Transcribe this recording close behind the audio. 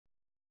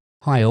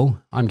Hi all,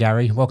 I'm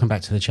Gary, welcome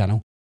back to the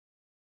channel.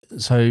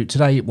 So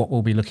today what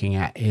we'll be looking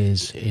at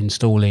is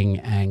installing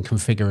and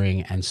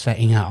configuring and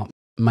setting up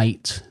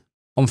Mate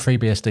on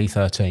FreeBSD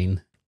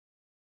 13.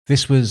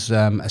 This was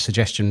a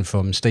suggestion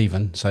from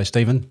Stephen, so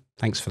Stephen,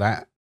 thanks for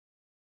that.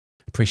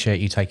 Appreciate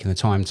you taking the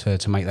time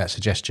to make that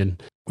suggestion.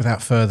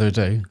 Without further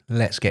ado,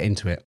 let's get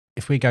into it.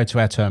 If we go to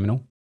our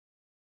terminal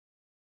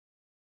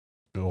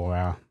or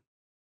our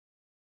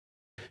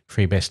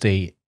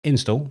FreeBSD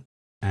install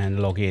and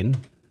log in,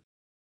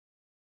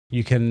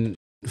 you can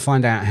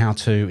find out how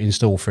to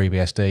install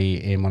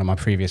FreeBSD in one of my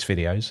previous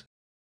videos.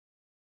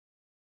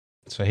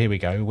 So here we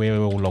go, we're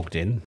all logged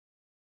in.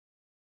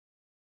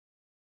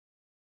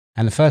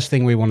 And the first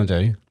thing we want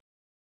to do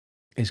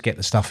is get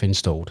the stuff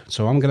installed.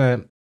 So I'm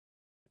going to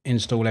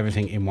install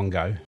everything in one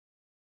go.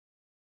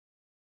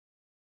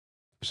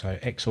 So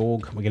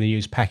xorg, we're going to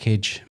use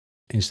package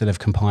instead of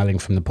compiling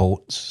from the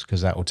ports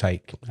because that will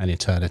take an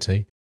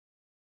eternity.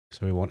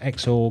 So we want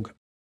xorg,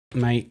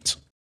 mate.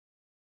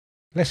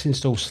 Let's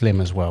install Slim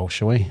as well,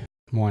 shall we?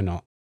 Why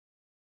not?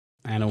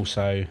 And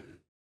also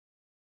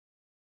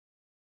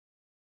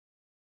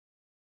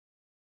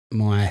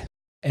my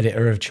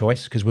editor of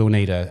choice, because we'll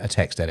need a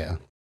text editor.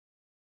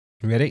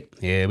 Ready?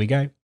 Here we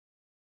go.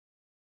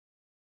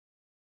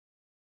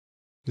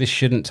 This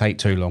shouldn't take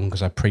too long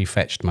because I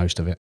prefetched most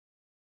of it.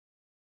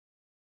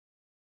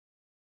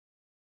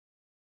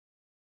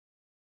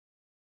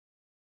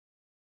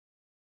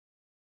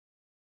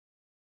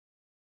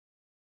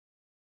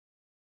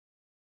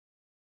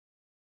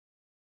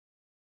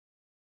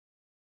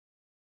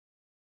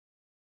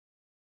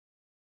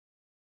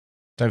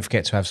 Don't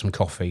forget to have some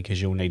coffee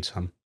because you'll need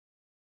some.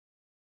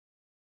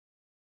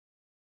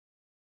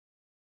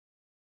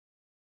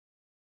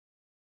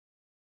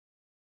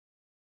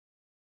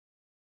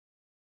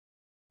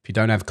 If you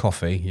don't have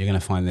coffee, you're going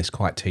to find this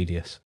quite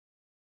tedious.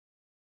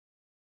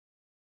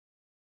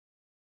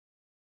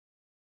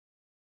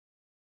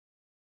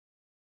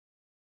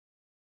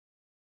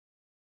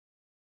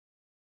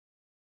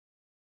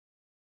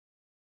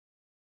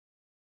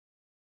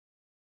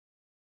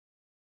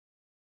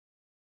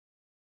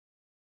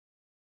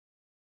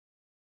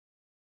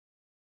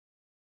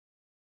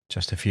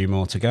 Just a few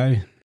more to go.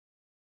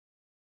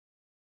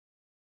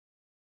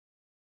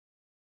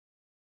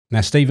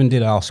 Now, Stephen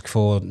did ask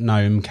for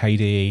GNOME,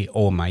 KDE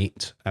or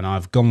Mate, and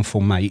I've gone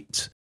for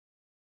Mate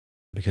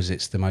because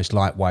it's the most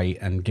lightweight,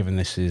 and given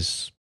this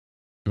is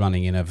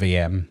running in a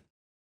VM,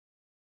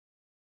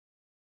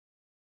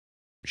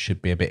 should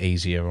be a bit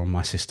easier on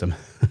my system.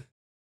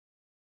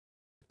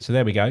 So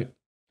there we go.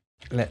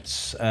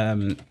 Let's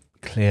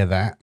clear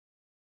that.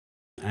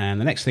 And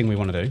the next thing we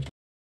want to do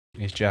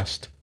is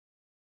just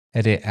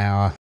edit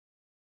our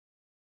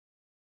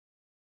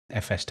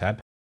FS tab.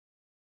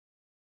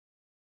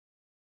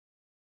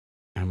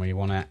 And we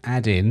want to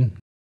add in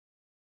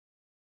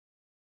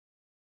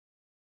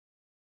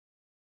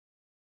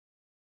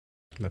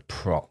the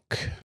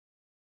proc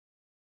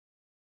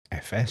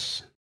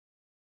fs.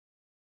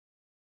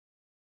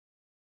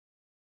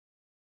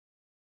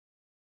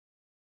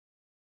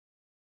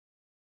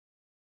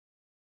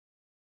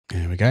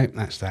 There we go,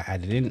 that's that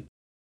added in.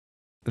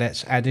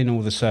 Let's add in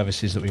all the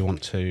services that we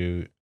want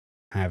to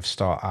have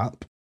start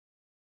up.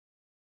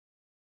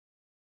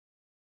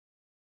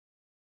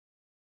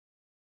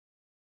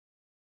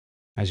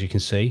 As you can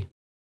see,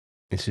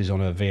 this is on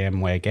a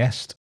VMware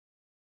guest.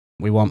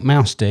 We want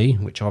myuser,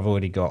 which I've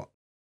already got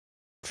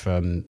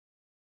from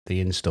the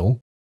install.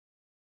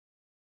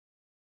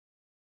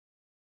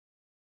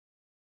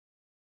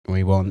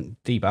 We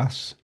want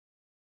dbus.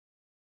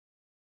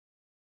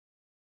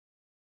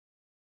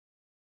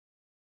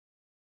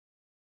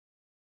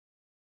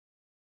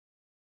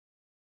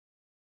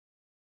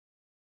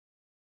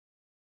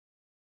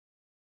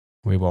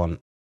 We want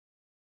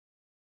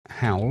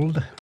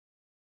held.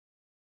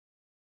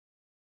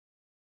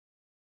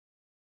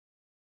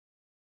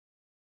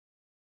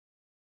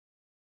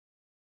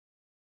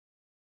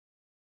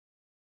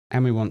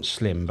 And we want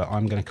slim, but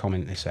I'm going to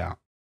comment this out.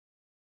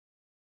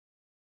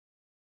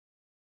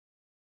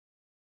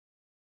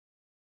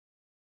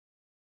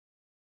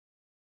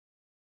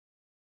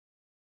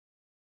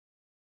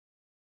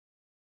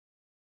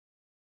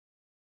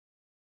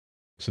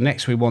 So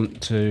next we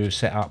want to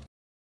set up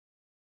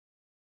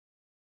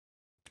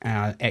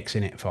our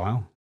xinit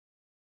file.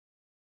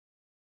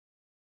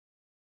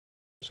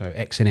 So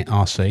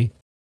xinitrc.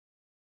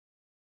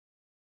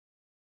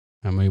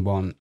 And we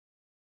want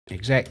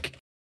exec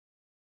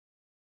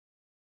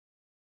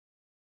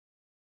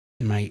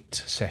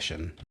mate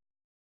session.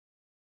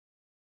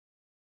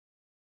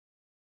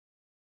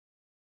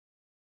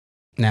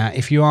 Now,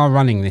 if you are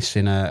running this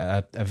in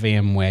a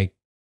VMware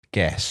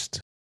guest,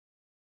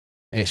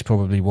 it's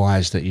probably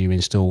wise that you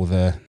install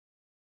the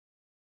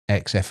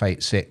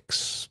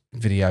xf86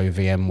 video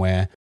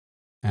VMware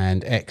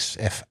and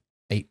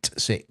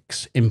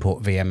xf86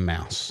 import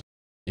vmmouse.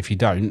 If you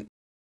don't,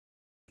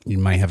 you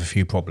may have a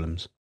few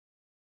problems.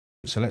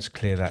 So let's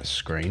clear that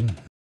screen.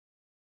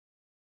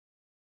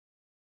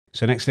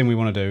 So next thing we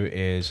want to do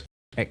is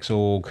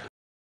xorg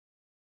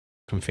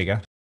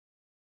configure.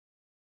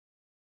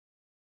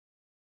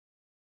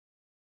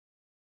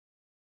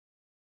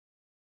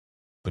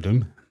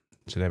 Ba-dum.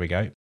 So there we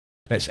go.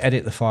 Let's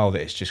edit the file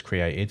that it's just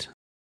created,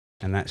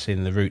 and that's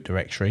in the root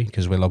directory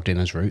because we're logged in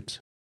as root.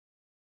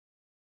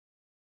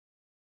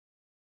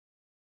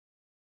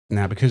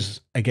 Now,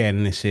 because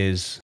again, this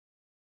is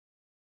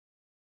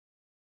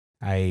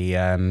a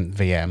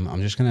VM,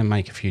 I'm just going to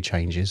make a few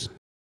changes.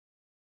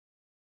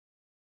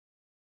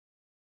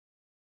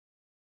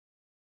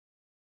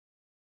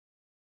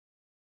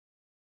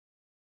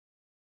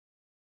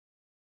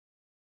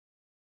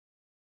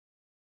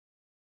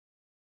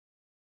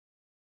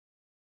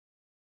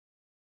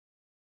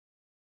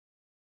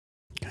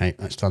 Okay,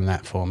 that's done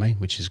that for me,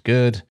 which is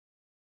good.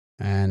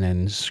 And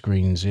then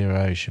screen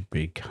 0 should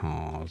be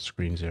card,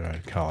 screen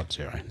 0, card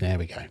 0. There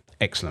we go.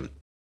 Excellent.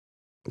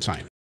 So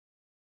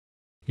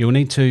you'll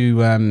need to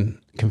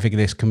configure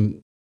this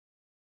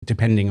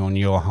depending on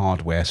your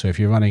hardware. So if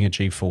you're running a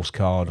GeForce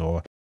card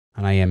or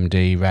an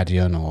AMD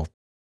Radeon or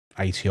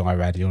ATI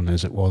Radeon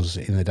as it was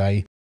in the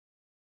day,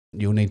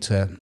 you'll need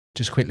to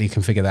just quickly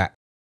configure that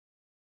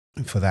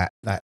for that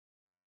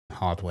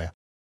hardware.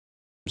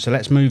 So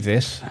let's move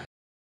this.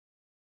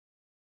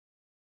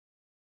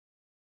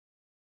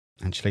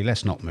 Actually,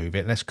 let's not move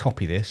it. Let's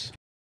copy this.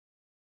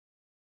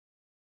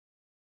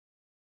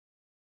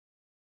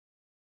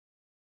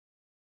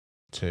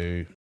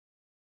 To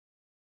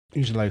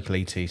use local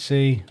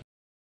etc.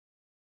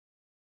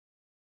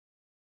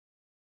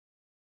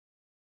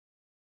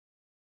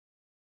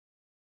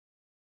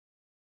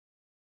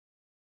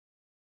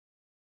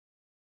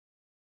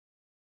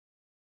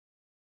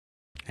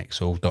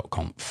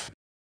 xorg.conf.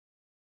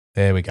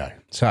 There we go.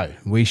 So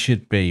we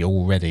should be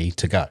all ready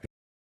to go.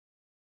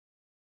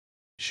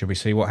 Should we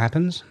see what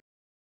happens?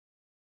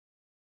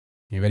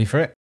 You ready for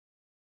it?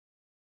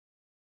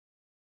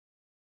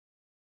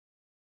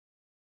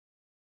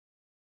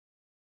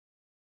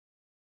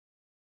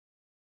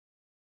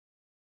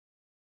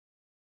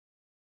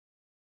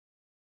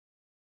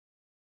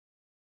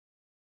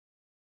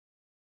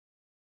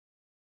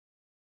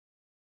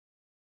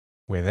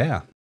 We're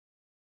there.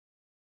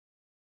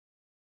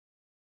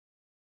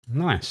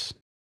 Nice.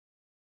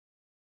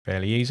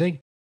 Fairly easy.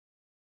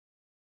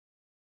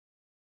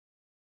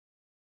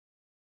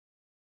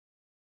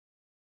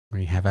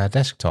 We have our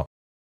desktop.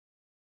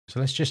 So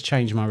let's just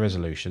change my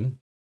resolution,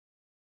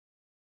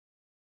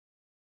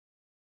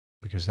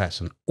 because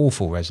that's an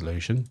awful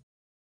resolution.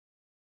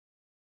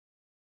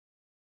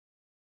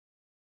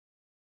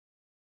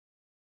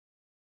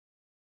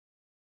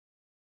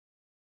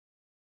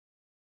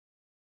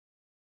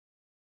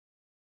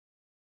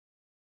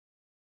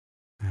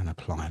 And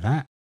apply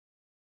that.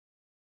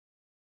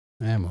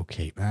 And we'll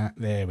keep that.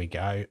 There we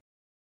go.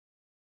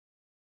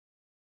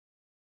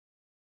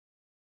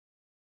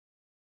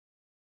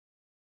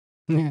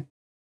 Yeah.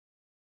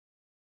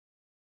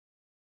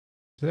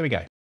 So there we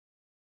go.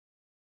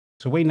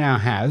 So we now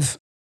have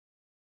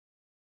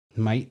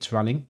mate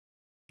running.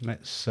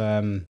 Let's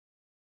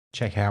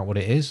check out what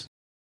it is.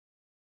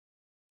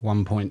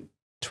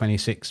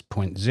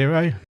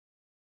 1.26.0.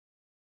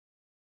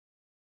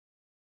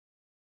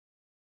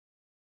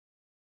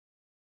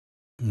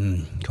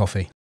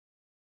 Coffee.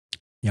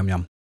 Yum,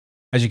 yum.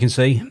 As you can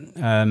see,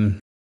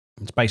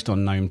 it's based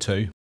on GNOME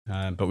 2,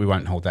 but we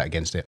won't hold that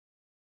against it.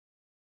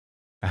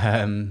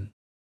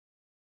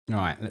 All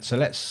right, so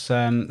let's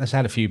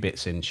add a few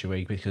bits in, shall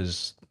we?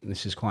 Because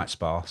this is quite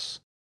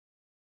sparse,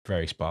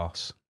 very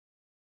sparse.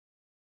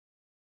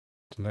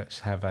 So let's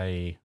have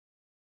a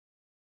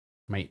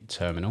mate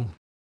terminal.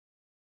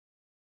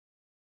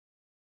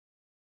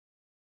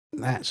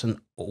 That's an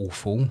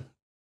awful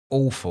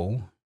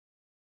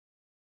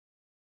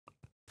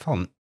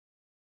font.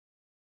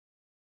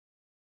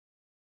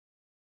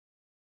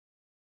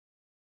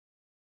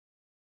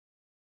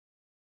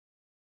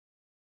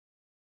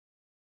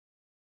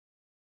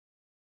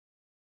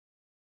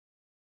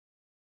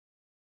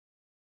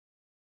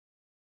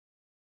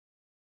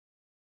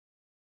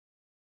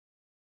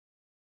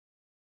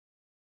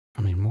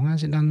 I mean, why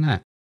has it done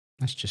that?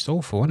 That's just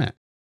awful, isn't it?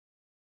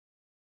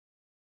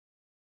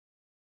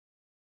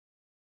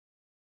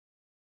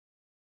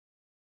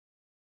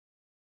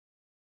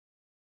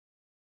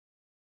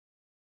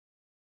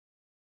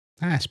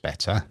 That's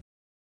better.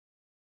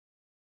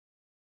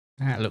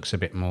 That looks a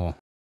bit more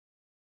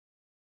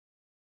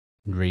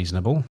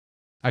reasonable.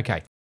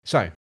 Okay,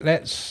 so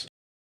let's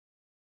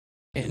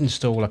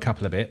install a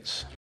couple of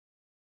bits.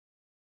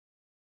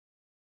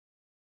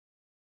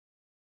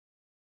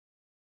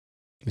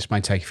 This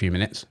may take a few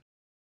minutes.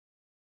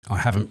 I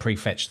haven't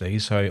prefetched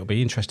these, so it'll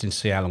be interesting to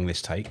see how long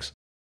this takes.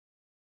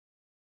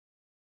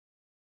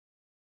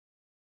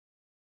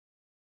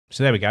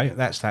 So there we go.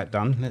 That's that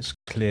done. Let's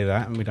clear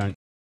that, and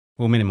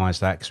we'll minimize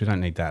that because we don't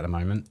need that at the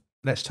moment.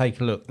 Let's take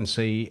a look and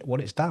see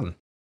what it's done.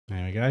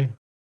 There we go.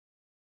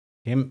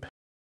 Imp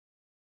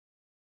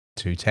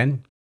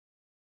 210.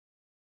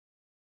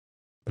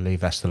 I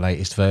believe that's the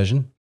latest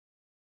version.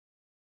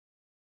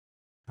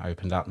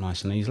 Opened up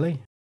nice and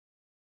easily.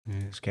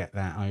 Let's get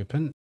that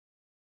open.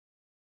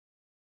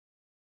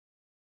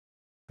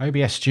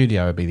 OBS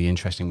Studio would be the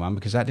interesting one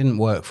because that didn't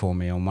work for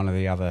me on one of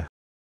the other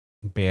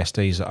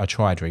BSDs that I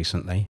tried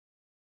recently.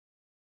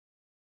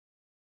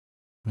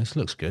 This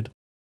looks good.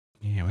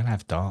 Yeah, we'll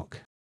have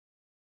dark.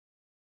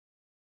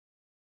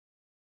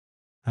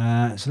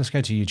 So let's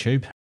go to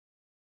YouTube.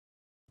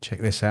 Check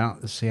this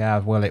out. Let's see how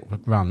well it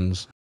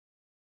runs.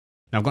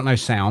 Now, I've got no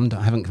sound.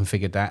 I haven't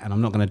configured that, and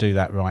I'm not going to do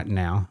that right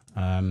now.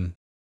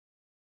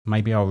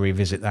 Maybe I'll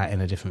revisit that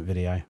in a different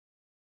video.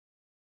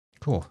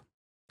 Cool.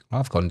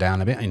 I've gone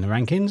down a bit in the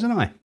rankings, haven't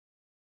I?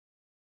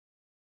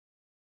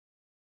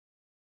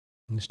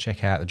 Let's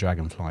check out the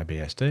Dragonfly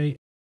BSD.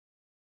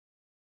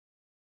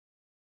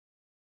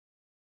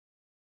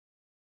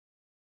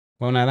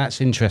 Well, now that's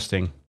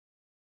interesting.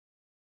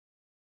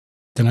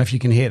 Don't know if you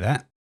can hear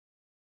that.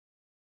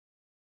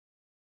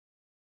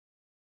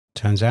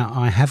 Turns out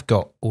I have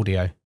got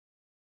audio.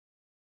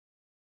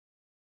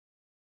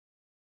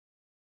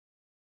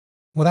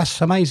 Well, that's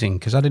amazing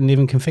because I didn't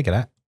even configure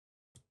that.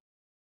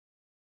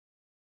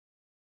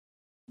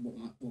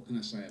 What can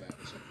I say about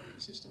this operating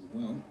system?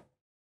 Well,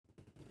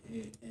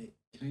 it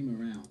came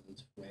around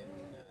when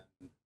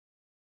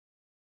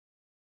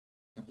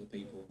a couple of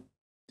people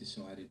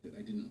decided that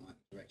they didn't like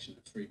the direction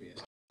of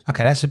FreeBSD.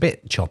 Okay, that's a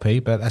bit choppy,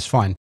 but that's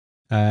fine.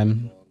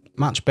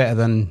 Much better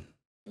than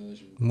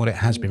what it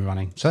has been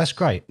running. So that's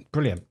great.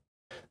 Brilliant.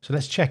 So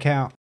let's check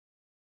out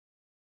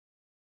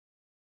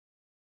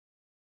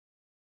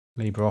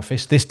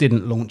LibreOffice. This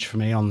didn't launch for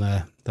me on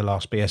the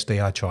last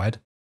BSD I tried.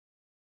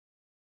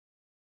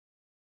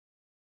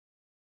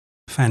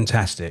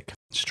 Fantastic.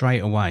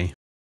 Straight away.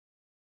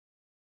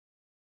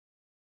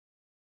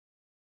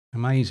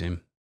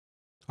 Amazing.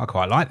 I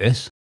quite like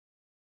this.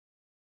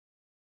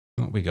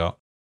 What we got?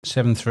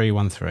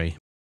 7313. I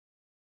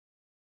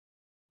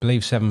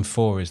believe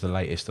 7.4 is the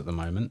latest at the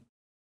moment.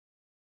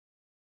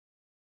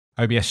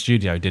 OBS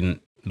Studio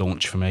didn't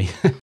launch for me.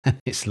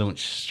 It's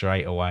launched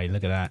straight away.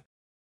 Look at that.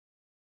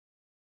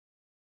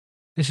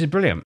 This is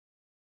brilliant.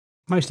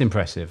 Most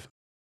impressive.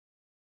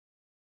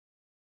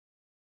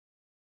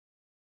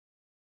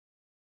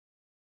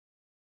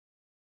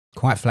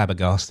 Quite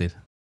flabbergasted.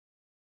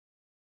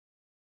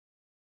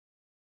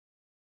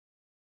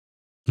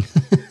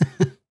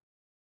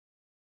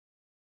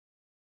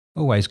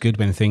 Always good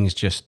when things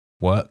just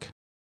work.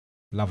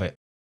 Love it.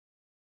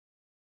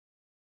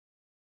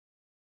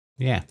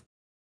 Yeah.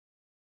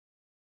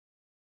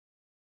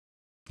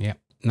 Yep.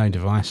 No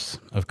device,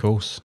 of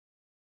course.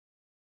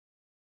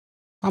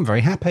 I'm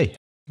very happy.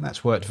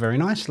 That's worked very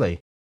nicely.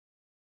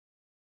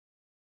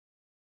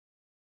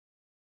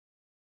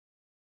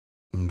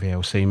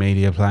 VLC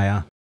media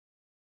player.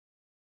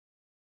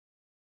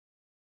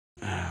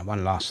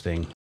 One last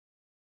thing.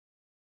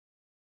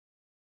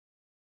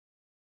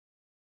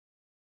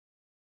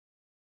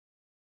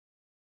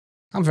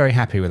 I'm very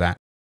happy with that.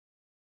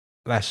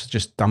 That's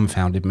just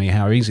dumbfounded me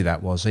how easy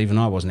that was. Even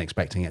I wasn't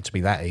expecting it to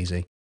be that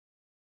easy.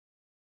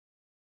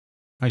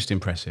 Most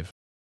impressive.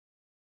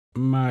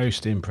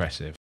 Most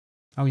impressive.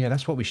 Oh yeah,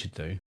 that's what we should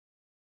do.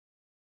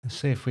 Let's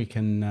see if we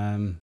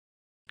can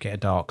get a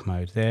dark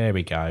mode. There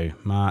we go.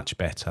 Much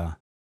better.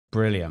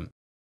 Brilliant.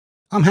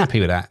 I'm happy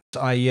with that.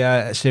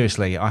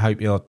 Seriously, I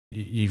hope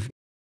you've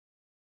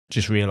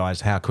just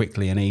realised how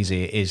quickly and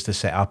easy it is to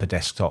set up a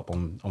desktop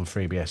on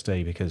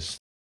FreeBSD because,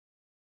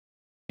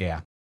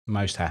 yeah,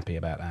 most happy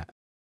about that.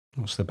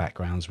 What's the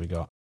backgrounds we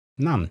got?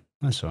 None.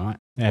 That's all right.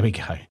 There we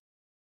go.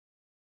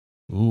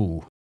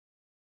 Ooh.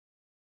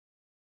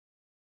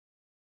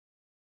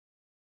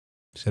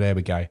 So there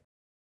we go.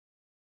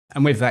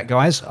 And with that,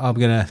 guys, I'm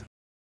going to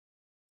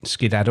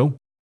skedaddle.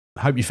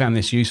 I hope you found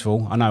this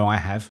useful. I know I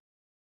have.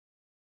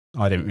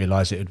 I didn't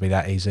realise it would be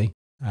that easy.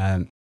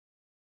 It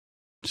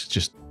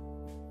just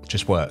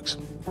works.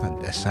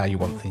 That's how you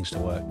want things to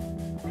work.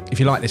 If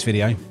you like this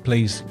video,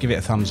 please give it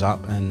a thumbs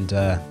up and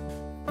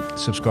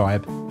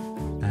subscribe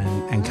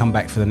and come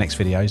back for the next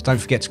videos. Don't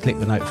forget to click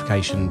the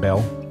notification bell.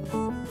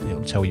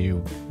 It'll tell you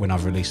when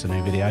I've released a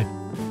new video.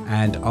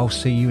 And I'll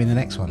see you in the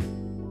next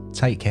one.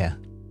 Take care.